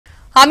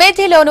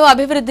అమేథీలోనూ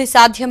అభివృద్ధి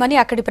సాధ్యమని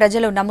అక్కడి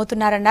ప్రజలు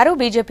నమ్ముతున్నారన్నారు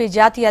బీజేపీ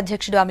జాతీయ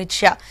అధ్యక్షుడు అమిత్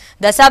షా.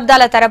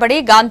 దశాబ్దాల తరబడి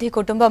గాంధీ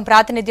కుటుంబం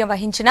ప్రాతినిధ్యం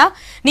వహించిన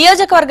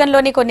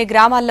నియోజకవర్గంలోని కొన్ని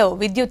గ్రామాల్లో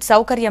విద్యుత్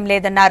సౌకర్యం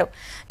లేదన్నారు.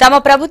 తమ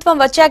ప్రభుత్వం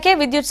వచ్చాకే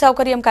విద్యుత్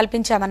సౌకర్యం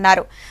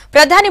కల్పించామన్నారు.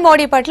 ప్రధాని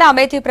మోడీ పట్ల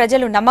అమేథీ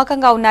ప్రజలు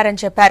నమ్మకంగా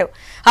ఉన్నారని చెప్పారు.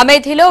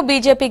 అమేథీలో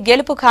బీజేపీ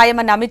గెలుపు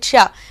ఖాయమన్న అమిత్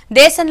షా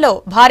దేశంలో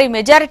భారీ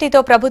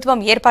మెజారిటీతో ప్రభుత్వం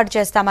ఏర్పాటు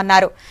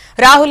చేస్తామన్నారు.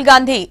 రాహుల్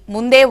గాంధీ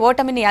ముందే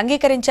ఓటమిని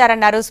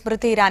అంగీకరించారన్నారు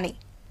స్మృతి ఇరానీ.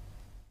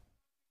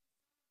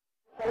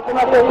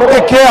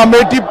 देखिए,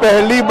 अमेठी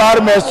पहली बार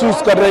महसूस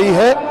कर रही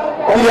है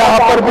कि यहाँ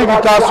पर भी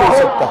विकास हो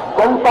सकता है।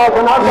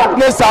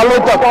 इतने सालों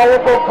तक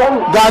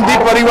गांधी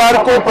परिवार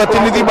को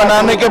प्रतिनिधि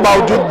बनाने के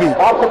बावजूद भी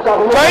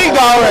कई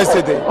गांव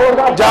ऐसे थे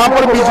जहाँ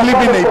पर बिजली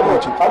भी नहीं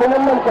पहुंची।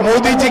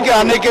 मोदी जी के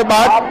आने के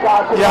बाद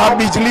यहाँ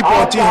बिजली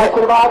पहुंची है।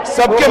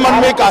 सबके मन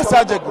में एक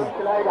आशा जगी।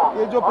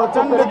 ये जो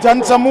प्रचंड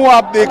जनसमूह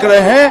आप देख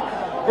रहे हैं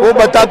वो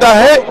बताता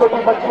है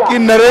कि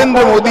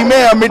नरेंद्र मोदी में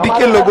अमेठी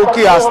के लोगों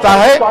की आस्था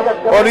है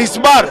और इस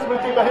बार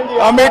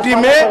अमेठी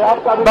में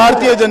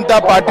भारतीय जनता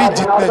पार्टी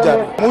जीतने जा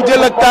रही है। मुझे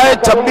लगता है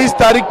 26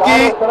 तारीख की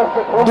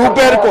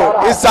दोपहर को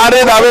ये सारे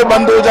दावे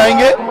बंद हो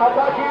जाएंगे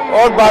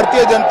और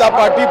भारतीय जनता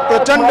पार्टी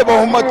प्रचंड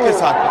बहुमत के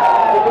साथ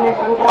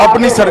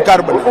अपनी सरकार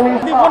बने।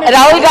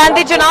 राहुल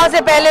गांधी चुनाव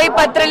से पहले ही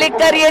पत्र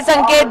लिखकर ये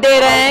संकेत दे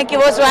रहे हैं कि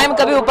वो स्वयं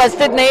कभी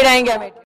उपस्थित नहीं रहेंगे अमेठी।